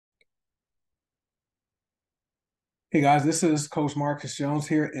Hey guys, this is Coach Marcus Jones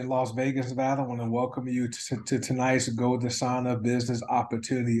here in Las Vegas, Nevada. I want to welcome you to tonight's Go Desana Business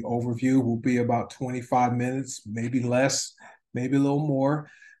Opportunity Overview. Will be about 25 minutes, maybe less, maybe a little more.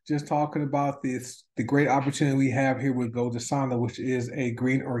 Just talking about the great opportunity we have here with Go Desana, which is a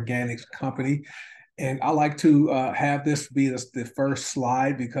green organics company. And I like to have this be the first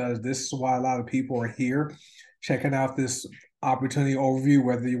slide because this is why a lot of people are here checking out this opportunity overview,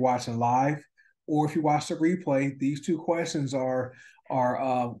 whether you're watching live or if you watch the replay. These two questions are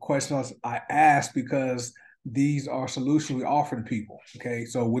questions I ask because these are solutions we offer to people. Okay,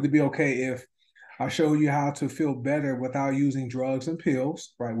 so would it be okay if I show you how to feel better without using drugs and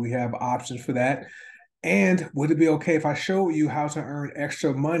pills? Right, we have options for that. And would it be okay if I show you how to earn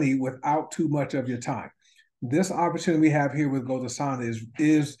extra money without too much of your time? This opportunity we have here with GoToSana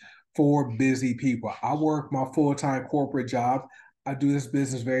is for busy people. I work my full-time corporate job. I do this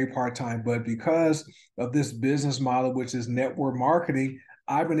business very part-time, but because of this business model, which is network marketing,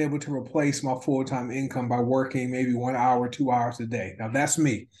 I've been able to replace my full-time income by working maybe 1 hour, 2 hours a day. Now that's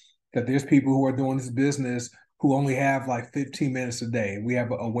me. That there's people who are doing this business who only have like 15 minutes a day. We have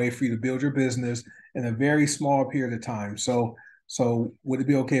a way for you to build your business in a very small period of time. So would it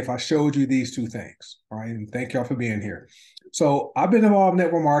be okay if I showed you these two things? All right. And thank y'all for being here. So I've been involved in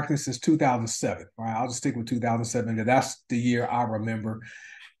network marketing since 2007. All right. I'll just stick with 2007 because that's the year I remember.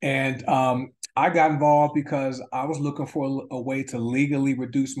 And I got involved because I was looking for a way to legally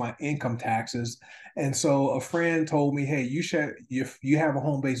reduce my income taxes. And so a friend told me, hey, if you have a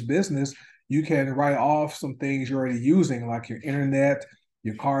home-based business, you can write off some things you're already using, like your internet,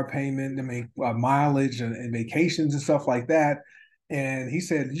 your car payment, mileage and vacations and stuff like that. And he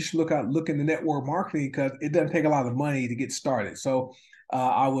said you should look into network marketing because it doesn't take a lot of money to get started. So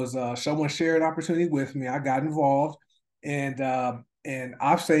someone shared an opportunity with me. I got involved, and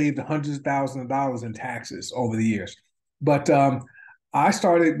I've saved hundreds of thousands of dollars in taxes over the years. But I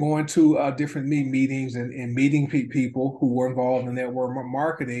started going to different meetings and meeting people who were involved in network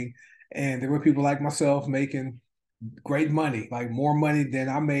marketing, and there were people like myself making great money, like more money than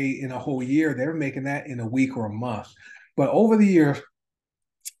I made in a whole year. They were making that in a week or a month. But over the years,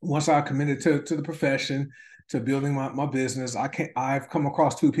 once I committed to the profession, to building my business, I've come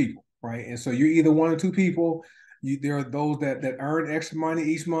across two people, right? And so you're either one or two people. There are those that earn extra money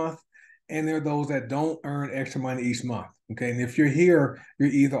each month, and there are those that don't earn extra money each month. Okay, and if you're here, you're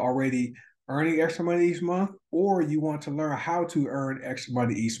either already earning extra money each month, or you want to learn how to earn extra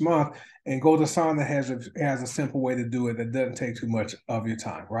money each month. And GoToSana has a simple way to do it that doesn't take too much of your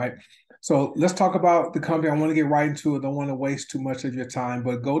time, right? So let's talk about the company. I want to get right into it. Don't want to waste too much of your time,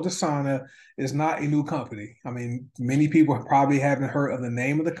 but GoToSana is not a new company. I mean, many people probably haven't heard of the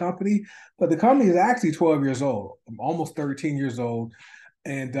name of the company, but the company is actually 12 years old, almost 13 years old.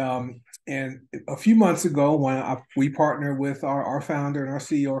 And a few months ago, we partnered with our founder and our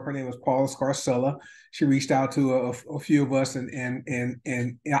CEO, her name was Paula Scarcella. She reached out to a few of us and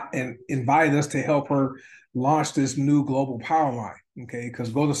invited us to help her launch this new global power line. Okay, because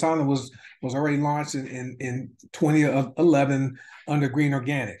GoToSana was already launched in 2011 under Green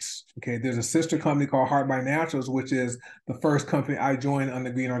Organics. Okay, there's a sister company called Heart by Naturals, which is the first company I joined under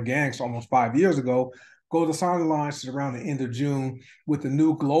Green Organics almost 5 years ago. GoToSana launched around the end of June with the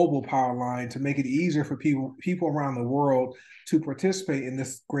new global power line to make it easier for people around the world to participate in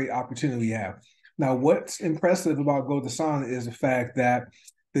this great opportunity we have. Now, what's impressive about GoToSana is the fact that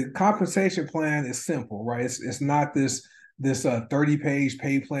the compensation plan is simple, right? It's not this 30-page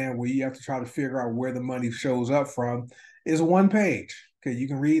pay plan where you have to try to figure out where the money shows up from. Is one page. Okay, you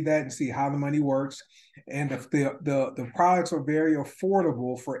can read that and see how the money works. And the products are very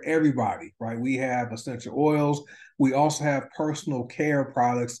affordable for everybody, right? We have essential oils. We also have personal care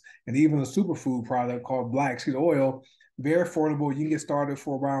products and even a superfood product called black seed oil. Very affordable. You can get started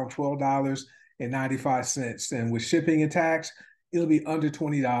for around $12.95. And with shipping and tax, it'll be under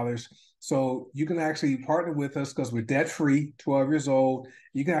 $20. So you can actually partner with us because we're debt free, 12 years old.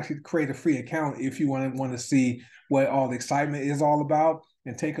 You can actually create a free account if you want to see what all the excitement is all about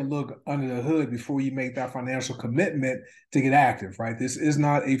and take a look under the hood before you make that financial commitment to get active, right? This is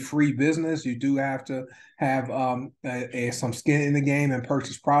not a free business. You do have to have some skin in the game and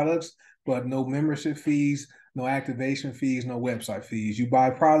purchase products, but no membership fees, no activation fees, no website fees. You buy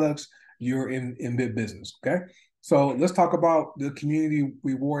products, you're in big business, okay? So let's talk about the community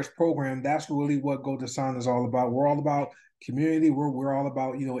rewards program. That's really what GoToSana is all about. We're all about community. We're all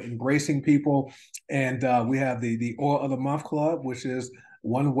about embracing people, and we have the Oil of the Month Club, which is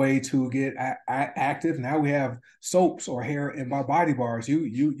one way to get active. Now we have soaps or hair and body bars.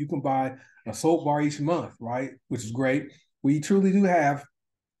 You can buy a soap bar each month, right? Which is great. We truly do have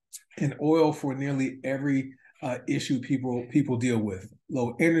an oil for nearly every issue people deal with: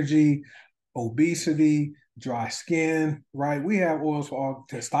 low energy, obesity, dry skin. Right? We have oils for all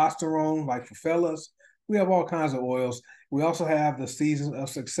testosterone, like for fellas. We have all kinds of oils. We also have the Seasons of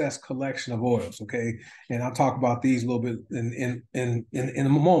Success collection of oils. Okay, and I'll talk about these a little bit in a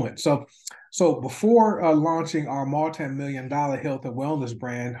moment. So before launching our multi-million-dollar health and wellness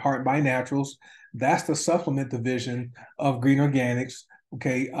brand, Heart by Naturals, that's the supplement division of Green Organics.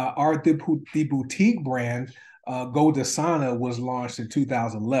 Okay, the boutique brand, Godasana, was launched in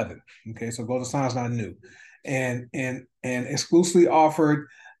 2011. Okay, so Godasana is not new, and exclusively offered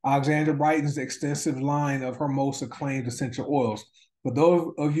Alexandra Brighton's extensive line of her most acclaimed essential oils. For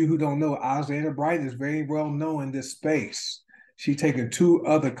those of you who don't know, Alexandra Brighton is very well known in this space. She's taken two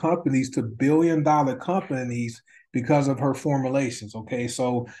other companies to billion-dollar companies because of her formulations. Okay,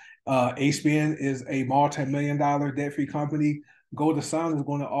 so HBN is a multi-million-dollar debt-free company. Golden is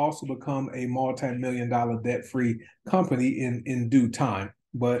going to also become a multi-million-dollar debt-free company in due time.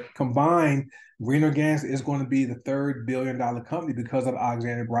 But combined, Green Organics is going to be the third billion-dollar company because of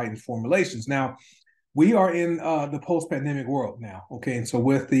Alexander Brighton's formulations. Now, we are in the post-pandemic world now, okay? And so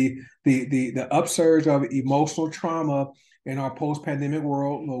with the upsurge of emotional trauma in our post-pandemic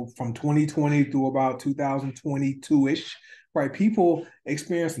world, from 2020 through about 2022-ish, right? People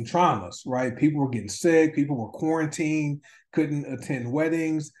experienced some traumas, right? People were getting sick, people were quarantined, couldn't attend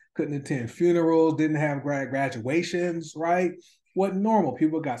weddings, couldn't attend funerals, didn't have graduations, right? Wasn't normal.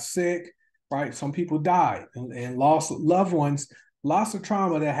 People got sick, right? Some people died and lost loved ones. Lots of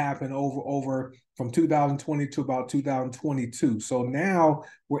trauma that happened over from 2020 to about 2022. So now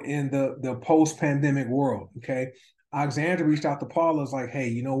we're in the post-pandemic world. Okay. Alexandra reached out to Paula, was like, hey,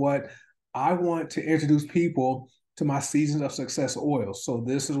 you know what? I want to introduce people to my Seasons of Success oils. So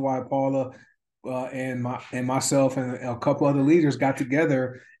this is why Paula and myself and a couple other leaders got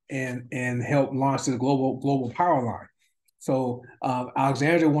together and helped launch the global power line. So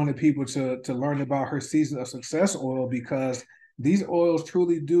Alexandra wanted people to learn about her Season of Success oil because these oils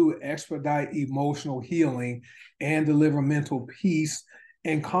truly do expedite emotional healing and deliver mental peace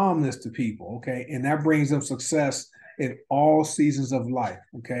and calmness to people. Okay, and that brings them success in all seasons of life.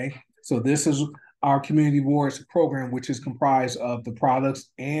 Okay, so this is our community boards program, which is comprised of the products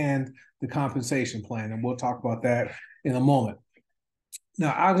and the compensation plan, and we'll talk about that in a moment.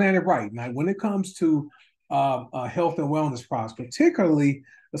 Now, Alexander Bright. Now, when it comes to health and wellness products, particularly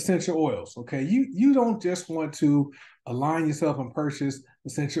essential oils, okay, you don't just want to align yourself and purchase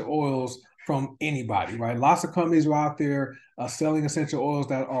essential oils from anybody, right? Lots of companies are out there selling essential oils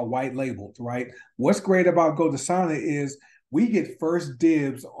that are white labeled, right? What's great about Godasana is we get first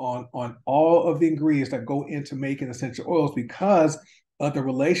dibs on all of the ingredients that go into making essential oils because of the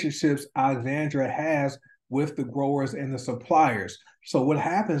relationships Alexandra has with the growers and the suppliers. So what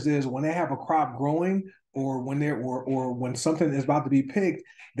happens is when they have a crop growing or when something is about to be picked,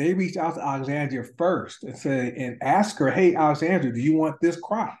 they reach out to Alexandria first and ask her, hey, Alexandria, do you want this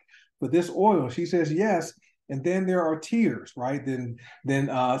crop for this oil? She says yes. And then there are tiers, right? Then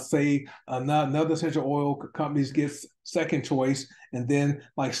say another essential oil companies gets second choice, and then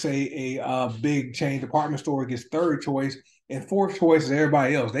like say a big chain department store gets third choice, and fourth choice is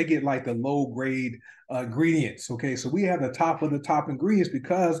everybody else. They get like the low grade ingredients. Okay, so we have the top of the top ingredients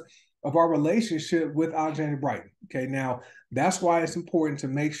because of our relationship with Alexander Brighton. Okay, now that's why it's important to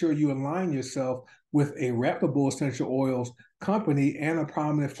make sure you align yourself with a reputable essential oils company and a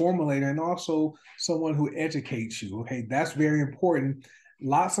prominent formulator, and also someone who educates you. Okay, that's very important.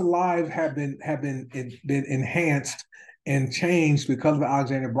 Lots of lives have been enhanced and changed because of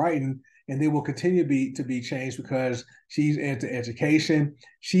Alexander Brighton, and they will continue to be changed because she's into education.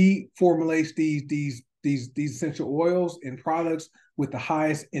 She formulates these essential oils and products with the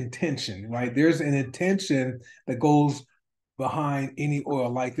highest intention, right? There's an intention that goes behind any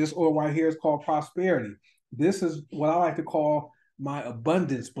oil. Like this oil right here is called Prosperity. This is what I like to call my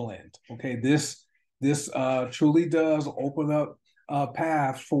abundance blend. Okay, this truly does open up a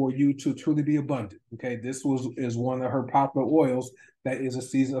path for you to truly be abundant. Okay, this is one of her popular oils that is a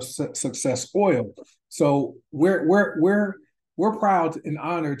Season of Success oil. So we're proud and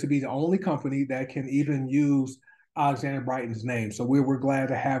honored to be the only company that can even use Alexander Brighton's name. So we're glad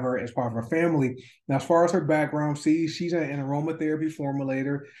to have her as part of our family. Now, as far as her background, she's an aromatherapy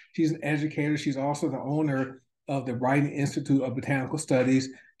formulator. She's an educator. She's also the owner of the Brighton Institute of Botanical Studies.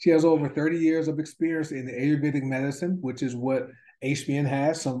 She has over 30 years of experience in the Ayurvedic medicine, which is what HBN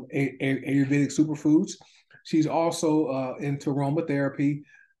has, some Ayurvedic superfoods. She's also into aromatherapy,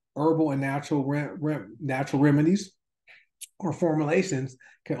 herbal and natural remedies or formulations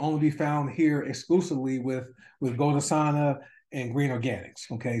can only be found here exclusively with Godasana and green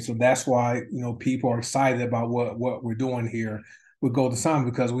organics. Okay, so that's why people are excited about what we're doing here with Golden Sun,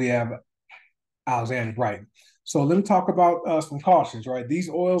 because we have Alexander Brighton. So let me talk about some cautions, right? These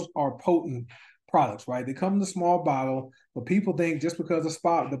oils are potent products, right? They come in a small bottle, but people think just because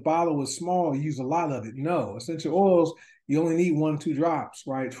the bottle is small, you use a lot of it. No, essential oils, you only need 1 or 2 drops,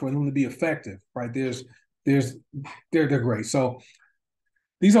 right, for them to be effective, right? There's they're great. So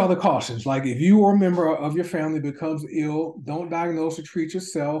these are the cautions. Like, if you or a member of your family becomes ill, don't diagnose or treat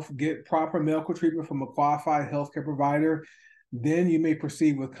yourself. Get proper medical treatment from a qualified healthcare provider. Then you may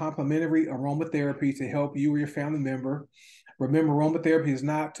proceed with complementary aromatherapy to help you or your family member. Remember, aromatherapy is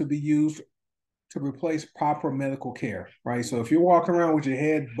not to be used to replace proper medical care, right? So if you're walking around with your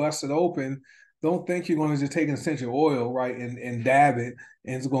head busted open, don't think you're going to just take an essential oil, right, and dab it,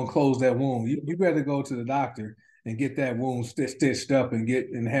 and it's going to close that wound. You better go to the doctor and get that wound stitched up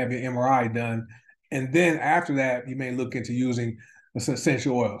and have your MRI done. And then after that, you may look into using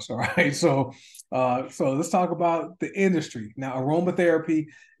essential oils. All right. So let's talk about the industry. Now, aromatherapy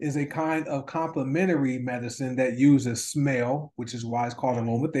is a kind of complementary medicine that uses smell, which is why it's called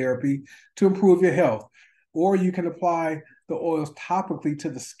aromatherapy, to improve your health. Or you can apply the oils topically to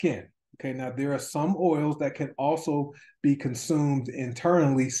the skin. Okay, now there are some oils that can also be consumed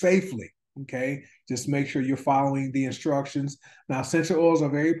internally safely. Okay, just make sure you're following the instructions. Now, essential oils are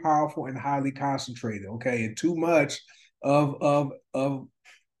very powerful and highly concentrated. Okay, and too much of of of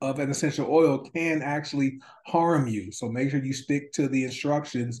of an essential oil can actually harm you. So make sure you stick to the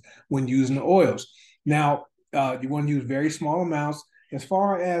instructions when using the oils. Now, you want to use very small amounts. As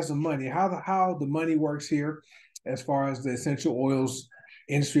far as the money, how the money works here, as far as the essential oils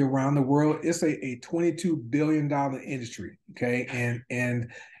industry around the world, it's a $22 billion industry. Okay,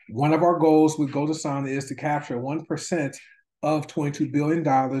 and one of our goals with Golden Sana is to capture 1% of $22 billion.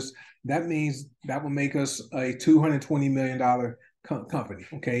 That means that will make us a $220 million company.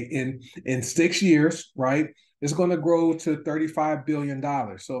 Okay, in 6 years, right, it's going to grow to $35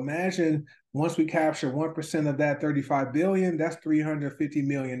 billion. So imagine, once we capture 1% of that 35 billion, that's $350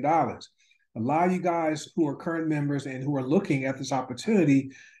 million. A lot of you guys who are current members and who are looking at this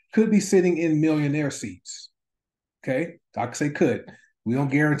opportunity could be sitting in millionaire seats. Okay, I could say could. We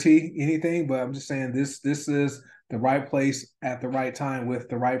don't guarantee anything, but I'm just saying this is the right place at the right time with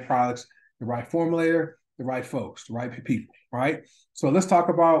the right products, the right formulator, the right folks, the right people. Right. So let's talk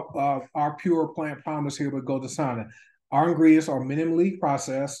about our pure plant promise here with Golden Sana. Our ingredients are minimally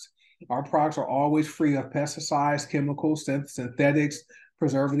processed. Our products are always free of pesticides, chemicals, synthetics,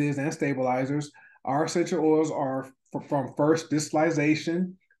 preservatives, and stabilizers. Our essential oils are from first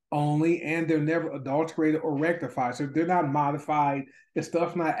distillation only, and they're never adulterated or rectified. So they're not modified. The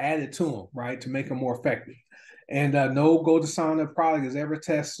stuff's not added to them, right, to make them more effective. And no Golden Sana product is ever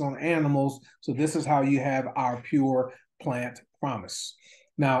tested on animals. So this is how you have our pure plant promise.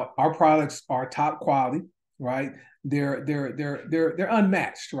 Now, our products are top quality, right? They're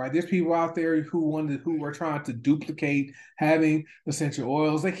unmatched, right? There's people out there who are trying to duplicate having essential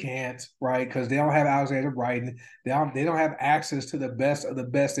oils. They can't, right? Because they don't have Alexander Brighton. They don't have access to the best of the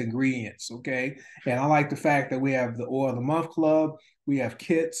best ingredients. Okay. And I like the fact that we have the Oil of the Month Club, we have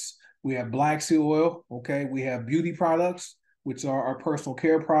kits, we have black sea oil. Okay. We have beauty products, which are our personal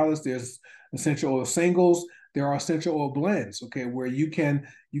care products. There's essential oil singles. There are essential oil blends, okay, where you can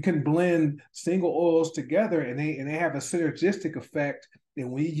blend single oils together, and they have a synergistic effect. And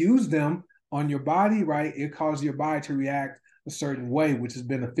when you use them on your body, right, it causes your body to react a certain way, which is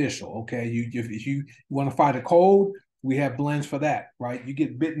beneficial. Okay, if you want to fight a cold, we have blends for that, right? You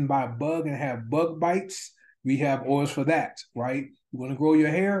get bitten by a bug and have bug bites, we have oils for that, right? You want to grow your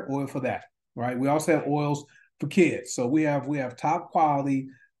hair, oil for that, right? We also have oils for kids. So we have top quality,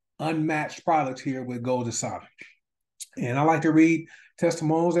 unmatched products here with Golden Sana. And I like to read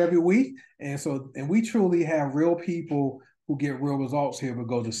testimonials every week. And we truly have real people who get real results here with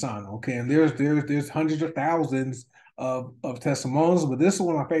Golden Sana. Okay. And there's hundreds of thousands of testimonials, but this is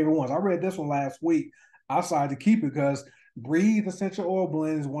one of my favorite ones. I read this one last week. I decided to keep it because Breathe Essential Oil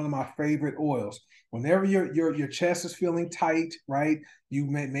Blend is one of my favorite oils. Whenever your chest is feeling tight, right?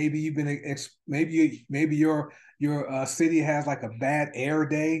 Maybe you've been maybe your city has like a bad air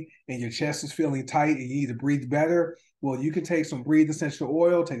day and your chest is feeling tight and you need to breathe better. Well, you can take some Breathe Essential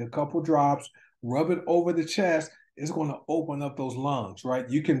Oil, take a couple drops, rub it over the chest. It's going to open up those lungs, right?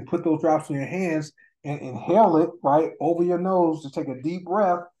 You can put those drops in your hands and inhale it, right, over your nose to take a deep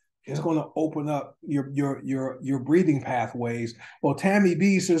breath. It's going to open up your breathing pathways. Well, Tammy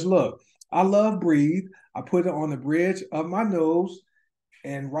B says, look, I love Breathe. I put it on the bridge of my nose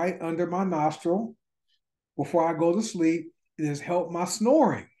and right under my nostril before I go to sleep. It has helped my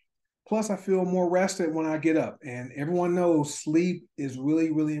snoring. Plus, I feel more rested when I get up. And everyone knows sleep is really,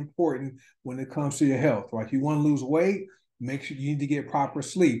 really important when it comes to your health. Like, you want to lose weight, make sure you need to get proper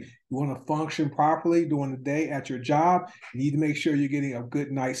sleep. You want to function properly during the day at your job, you need to make sure you're getting a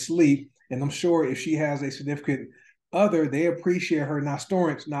good night's sleep. And I'm sure if she has a significant other, they appreciate her not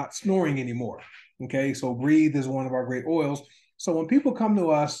snoring anymore. Okay, so Breathe is one of our great oils. So when people come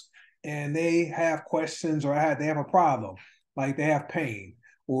to us and they have questions or they have a problem, like they have pain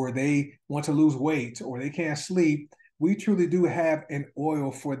or they want to lose weight or they can't sleep, we truly do have an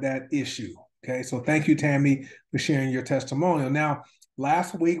oil for that issue. Okay, so thank you, Tammy, for sharing your testimonial. Now,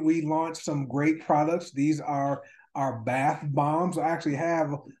 last week we launched some great products. These are our bath bombs. I actually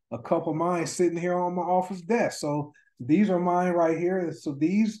have a couple of mine sitting here on my office desk. So these are mine right here. So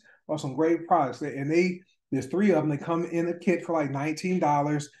these are some great products, and there's three of them. They come in a kit for like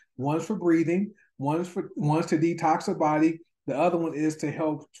 $19. One's for breathing, one's to detox the body. The other one is to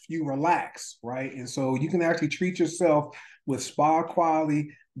help you relax, right? And so you can actually treat yourself with spa quality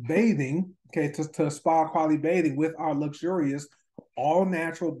bathing, okay, to spa quality bathing with our luxurious all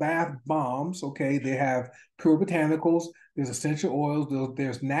natural bath bombs. Okay, they have pure botanicals, there's essential oils,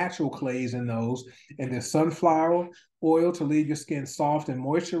 there's natural clays in those, and there's sunflower oil to leave your skin soft and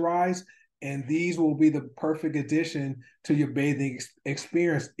moisturized. And these will be the perfect addition to your bathing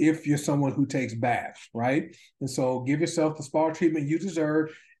experience if you're someone who takes baths, right? And so give yourself the spa treatment you deserve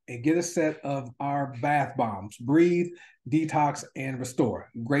and get a set of our bath bombs: Breathe, Detox, and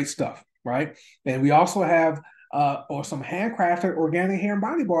Restore. Great stuff, right? And we also have or some handcrafted organic hair and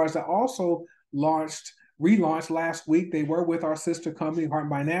body bars that also relaunched last week. They were with our sister company, Heart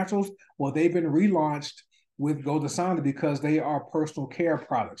and Mind Naturals. Well, they've been relaunched with Go Dasana because they are personal care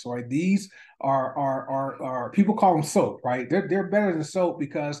products, right? These are people call them soap, right? They're better than soap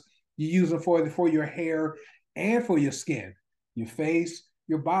because you use them for your hair and for your skin, your face,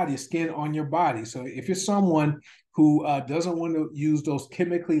 your body, skin on your body. So if you're someone who doesn't want to use those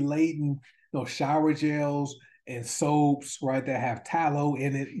chemically laden, those shower gels and soaps, right, that have tallow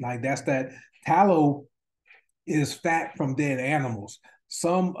in it, like that tallow is fat from dead animals.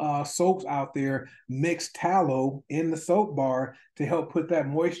 Some soaps out there mix tallow in the soap bar to help put that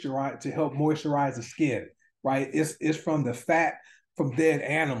moisturize the skin, right? It's from the fat from dead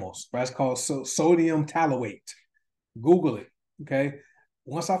animals, right? It's called sodium tallowate. Google it, okay?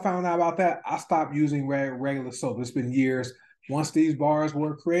 Once I found out about that, I stopped using regular soap. It's been years. Once these bars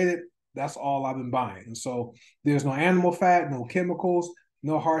were created, that's all I've been buying. And so there's no animal fat, no chemicals,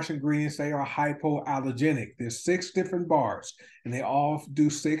 no harsh ingredients. They are hypoallergenic. There's 6 different bars, and they all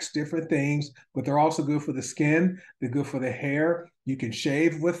do 6 different things, but they're also good for the skin. They're good for the hair. You can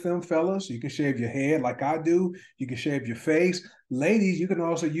shave with them, fellas. You can shave your head like I do. You can shave your face. Ladies, you can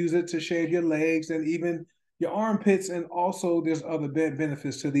also use it to shave your legs and even your armpits, and also there's other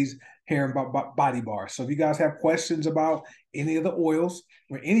benefits to these hair and body bars. So if you guys have questions about any of the oils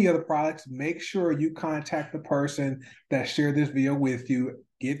or any other products, make sure you contact the person that shared this video with you,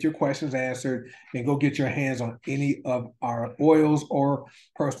 get your questions answered, and go get your hands on any of our oils or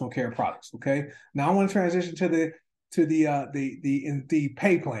personal care products. Okay. Now I want to transition to the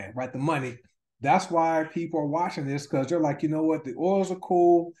pay plan, right? The money. That's why people are watching this, because they're like, you know what, the oils are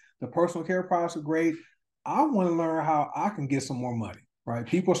cool, the personal care products are great. I want to learn how I can get some more money, right?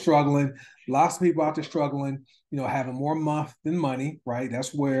 People struggling, lots of people out there struggling, having more month than money, right?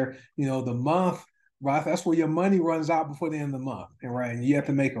 That's where, the month, right? That's where your money runs out before the end of the month, and right? And you have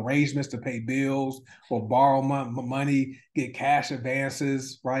to make arrangements to pay bills or borrow money, get cash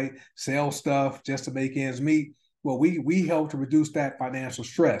advances, right? Sell stuff just to make ends meet. Well, we help to reduce that financial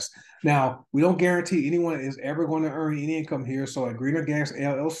stress. Now, we don't guarantee anyone is ever going to earn any income here. So at Green Organics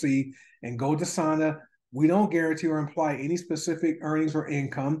LLC and Go Dasana, we don't guarantee or imply any specific earnings or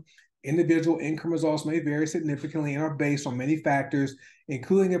income. Individual income results may vary significantly and are based on many factors,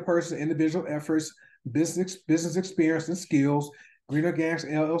 including a person's individual efforts, business experience, and skills. Green Organics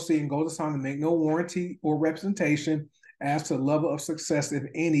LLC and Go Dasana make no warranty or representation as to the level of success, if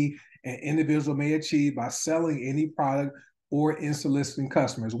any, an individual may achieve by selling any product or in soliciting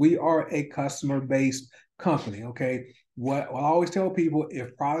customers. We are a customer-based company, okay? What I always tell people,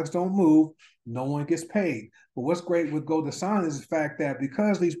 if products don't move, no one gets paid. But what's great with Go Dasana is the fact that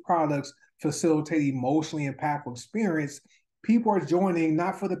because these products facilitate emotionally impactful experience, people are joining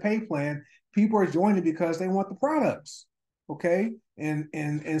not for the pay plan. People are joining because they want the products. Okay,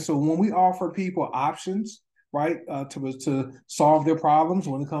 and so when we offer people options, right, to solve their problems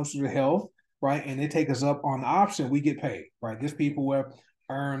when it comes to their health, right, and they take us up on the option, we get paid. Right, there's people who have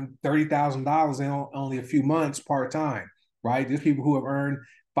earned $30,000 in only a few months part time. Right, there's people who have earned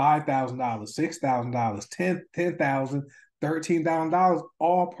 $5,000, $6,000, $10,000 $13,000,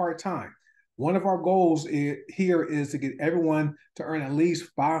 all part-time. One of our goals here is to get everyone to earn at least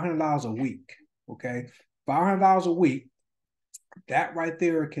 $500 a week. Okay, $500 a week. That right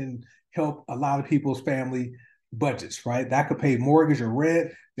there can help a lot of people's family budgets, right? That could pay mortgage or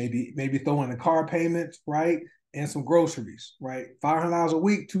rent, maybe throw in the car payments, right? And some groceries, right? $500 a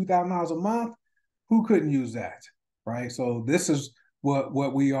week, $2,000 a month. Who couldn't use that, right? So this is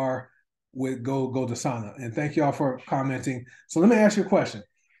what we are with Go Dasana. And thank y'all for commenting. So let me ask you a question.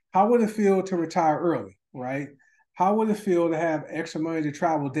 How would it feel to retire early, right? How would it feel to have extra money to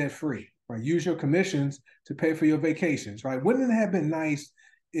travel debt free, right? Use your commissions to pay for your vacations, right? Wouldn't it have been nice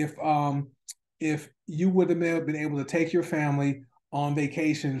if you would have been able to take your family on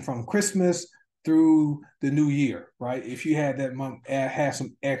vacation from Christmas through the new year, right? If you had that month, had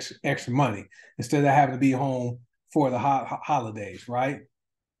some extra money instead of having to be home for the holidays, right?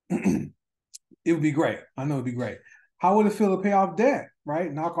 It would be great. I know it'd be great. How would it feel to pay off debt,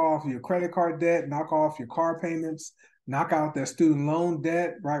 right? Knock off your credit card debt, knock off your car payments, knock out that student loan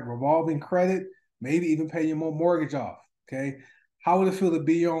debt, right? Revolving credit, maybe even pay your mortgage off, okay? How would it feel to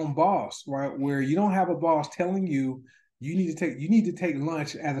be your own boss, right? Where you don't have a boss telling you you need to take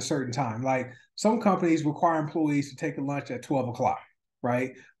lunch at a certain time. Like some companies require employees to take a lunch at 12 o'clock,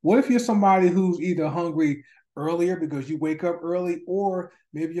 right? What if you're somebody who's either hungry earlier because you wake up early, or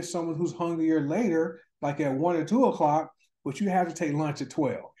maybe you're someone who's hungrier later, like at 1 or 2 o'clock, but you have to take lunch at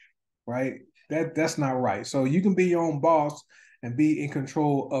 12, right? That's not right. So you can be your own boss and be in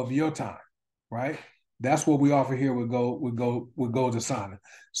control of your time, right? That's what we offer here with Go Dasana.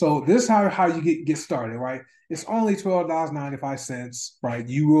 So this is how you get started, right? It's only $12.95, right?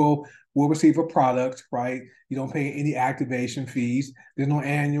 You will receive a product, right? You don't pay any activation fees. There's no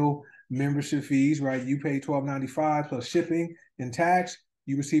annual membership fees, right? You pay $12.95 plus shipping and tax.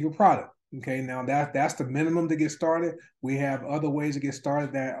 You receive a product. Okay, now that's the minimum to get started. We have other ways to get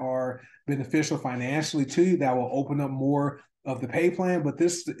started that are beneficial financially to you that will open up more of the pay plan, but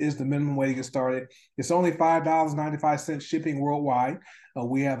this is the minimum way to get started. It's only $5.95 shipping worldwide.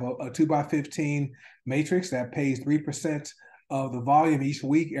 We have a 2x15 matrix that pays 3% of the volume each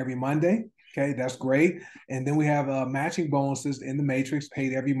week every Monday. Okay, that's great. And then we have matching bonuses in the matrix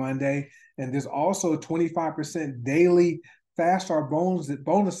paid every Monday. And there's also 25% daily fast start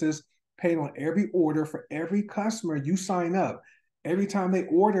bonuses paid on every order for every customer you sign up. Every time they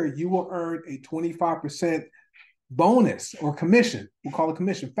order, you will earn a 25% bonus or commission. We'll call it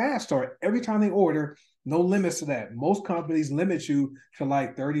commission. Fast start. Every time they order, no limits to that. Most companies limit you to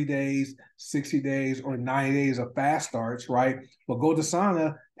like 30 days, 60 days, or 90 days of fast starts, right? But Go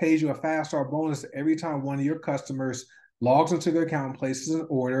Dasana pays you a fast start bonus every time one of your customers logs into their account and places an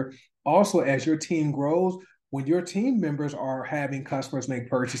order. Also, as your team grows, when your team members are having customers make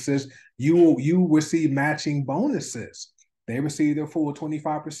purchases, you receive matching bonuses. They receive their full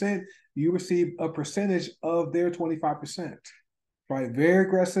 25%. You receive a percentage of their 25%, right? Very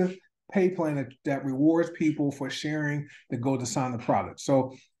aggressive pay plan that rewards people for sharing the Go Dasana product.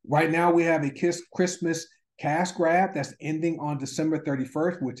 So right now we have a Christmas cash grab that's ending on December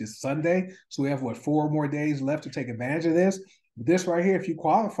 31st, which is Sunday. So we have 4 more days left to take advantage of this. This right here, if you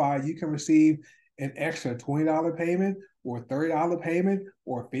qualify, you can receive an extra $20 payment or $30 payment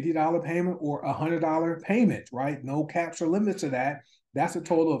or $50 payment or $100 payment, right? No caps or limits to that. That's a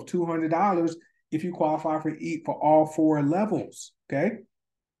total of $200 if you qualify for all 4 levels, okay?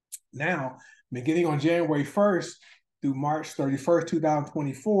 Now, beginning on January 1st through March 31st,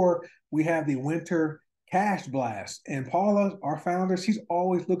 2024, we have the Winter Cash Blast. And Paula, our founder, she's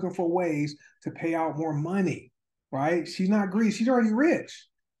always looking for ways to pay out more money, right? She's not greedy. She's already rich,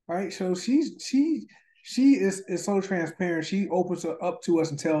 right? So she is so transparent. She opens up to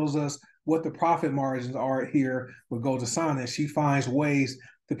us and tells us what the profit margins are here with Go Dasana. She finds ways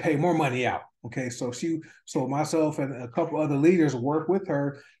to pay more money out. Okay, so myself and a couple other leaders work with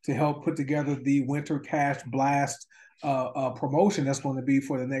her to help put together the Winter Cash Blast promotion that's going to be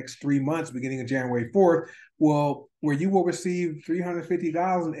for the next 3 months, beginning of January 4th. Well, where you will receive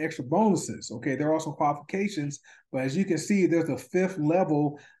 $350 in extra bonuses. Okay, there are also qualifications, but as you can see, there's a 5th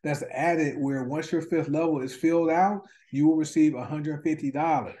level that's added where once your 5th level is filled out, you will receive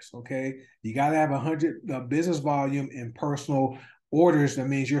 $150. Okay, you got to have 100 business volume in personal orders. That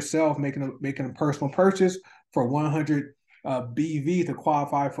means yourself making a personal purchase for 100 BV to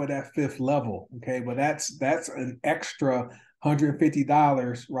qualify for that 5th level. Okay, but that's an extra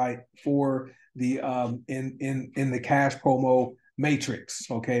 $150, right, for the in the cash promo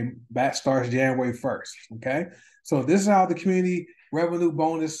matrix. Okay, that starts January 1st. Okay, so this is how the community revenue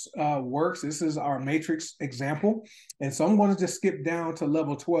bonus works. This is our matrix example, and so I'm going to just skip down to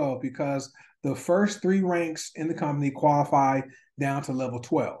level 12 because The first three ranks in the company qualify down to level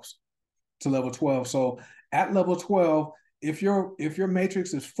 12s. To level 12. So at level 12, if your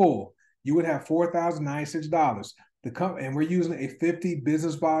matrix is full, you would have $4,096. And we're using a 50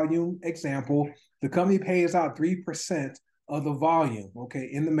 business volume example. The company pays out 3% of the volume, okay,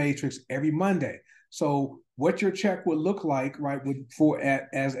 in the matrix every Monday. So what your check would look like, right, at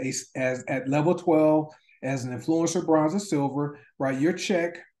level 12, as an influencer, bronze, or silver, right, your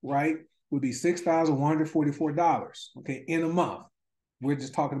check, right, would be $6,144, okay, in a month. We're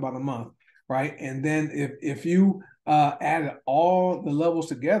just talking about a month, right? And then if you added all the levels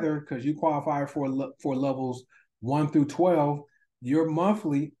together, because you qualify for levels 1 through 12, your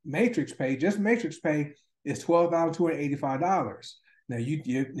monthly matrix pay, just matrix pay, is $12,285. Now you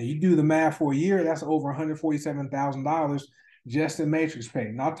do the math for a year, that's over $147,000 just in matrix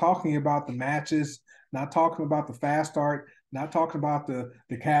pay. Not talking about the matches, not talking about the fast start, not talking about the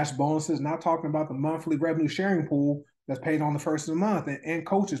cash bonuses, not talking about the monthly revenue sharing pool that's paid on the first of the month, and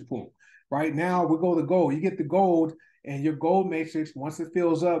coaches pool. Right now, we go to gold. You get the gold, and your gold matrix, once it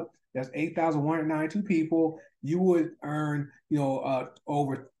fills up, that's 8,192 people. You would earn,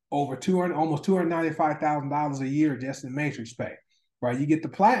 over 200, almost $295,000 a year just in matrix pay. Right? You get the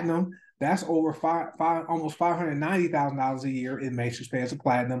platinum, that's over almost $590,000 a year in matrix pay as a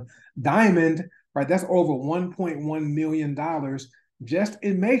platinum. Diamond, right? That's over $1.1 million just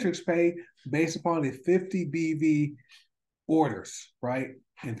in matrix pay based upon the 50 BV orders, right?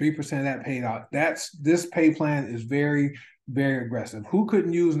 And 3% of that paid out. This pay plan is very, very aggressive. Who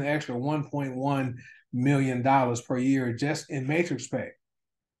couldn't use an extra $1.1 million per year just in matrix pay,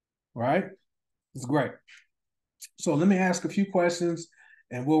 right? It's great. So let me ask a few questions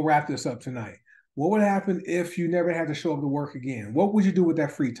and we'll wrap this up tonight. What would happen if you never had to show up to work again? What would you do with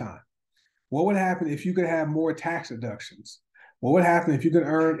that free time? What would happen if you could have more tax deductions? What would happen if you could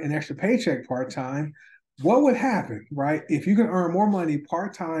earn an extra paycheck part-time? What would happen, right, if you could earn more money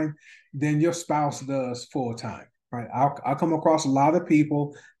part-time than your spouse does full-time, right? I'll come across a lot of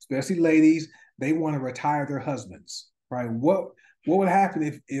people, especially ladies, they want to retire their husbands, right? What would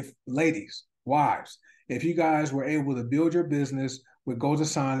happen if ladies, wives, if you guys were able to build your business with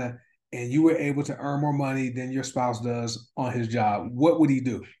GoToSana and you were able to earn more money than your spouse does on his job? What would he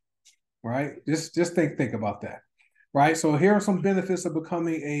do? Right? Just think about that. Right. So here are some benefits of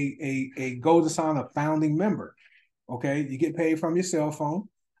becoming a GoToSana founding member. Okay, you get paid from your cell phone.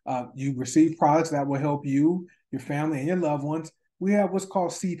 You receive products that will help you, your family, and your loved ones. We have what's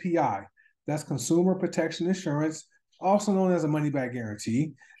called CPI. That's Consumer Protection Insurance, also known as a money back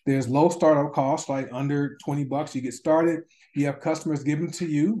guarantee. There's low startup costs, like under $20. You get started. You have customers given to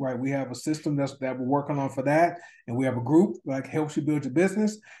you, right? We have a system that we're working on for that. And we have a group that helps you build your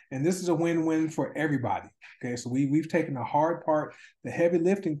business. And this is a win-win for everybody. Okay, so we've taken the hard part, the heavy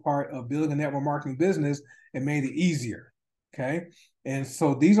lifting part of building a network marketing business and made it easier. Okay, and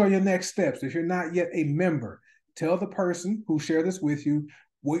so these are your next steps. If you're not yet a member, tell the person who shared this with you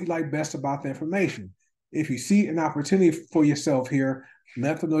what you like best about the information. If you see an opportunity for yourself here,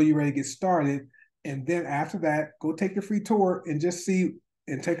 let them know you're ready to get started. And then after that, go take your free tour and just see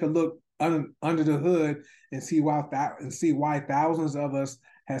and take a look under the hood and see why thousands of us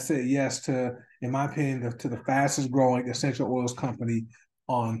have said yes to, in my opinion, to the fastest growing essential oils company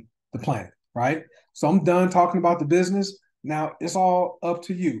on the planet, right? So I'm done talking about the business. Now it's all up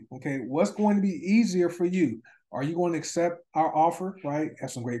to you. Okay, what's going to be easier for you? Are you going to accept our offer, right?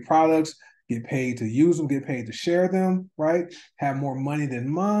 Have some great products, get paid to use them, get paid to share them, right? Have more money than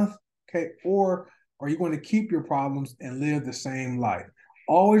month, okay? Or are you going to keep your problems and live the same life?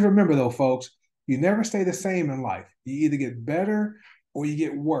 Always remember though, folks, you never stay the same in life. You either get better or you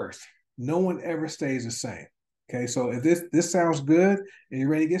get worse. No one ever stays the same. Okay, so if this sounds good and you're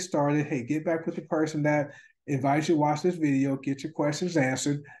ready to get started, hey, get back with the person that invites you to watch this video, get your questions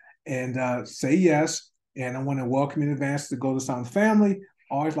answered, and say yes. And I want to welcome you in advance to GoToSana family.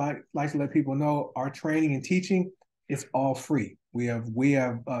 Always like to let people know our training and teaching, it's all free. We have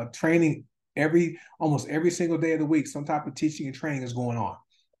training almost every single day of the week. Some type of teaching and training is going on,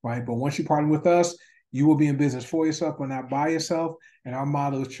 right? But once you partner with us, you will be in business for yourself, but not by yourself. And our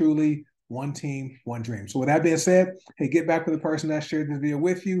motto is truly one team, one dream. So with that being said, hey, get back with the person that shared this video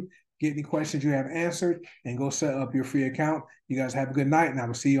with you, get any questions you have answered, and go set up your free account. You guys have a good night, and I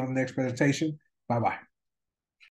will see you on the next presentation. Bye-bye.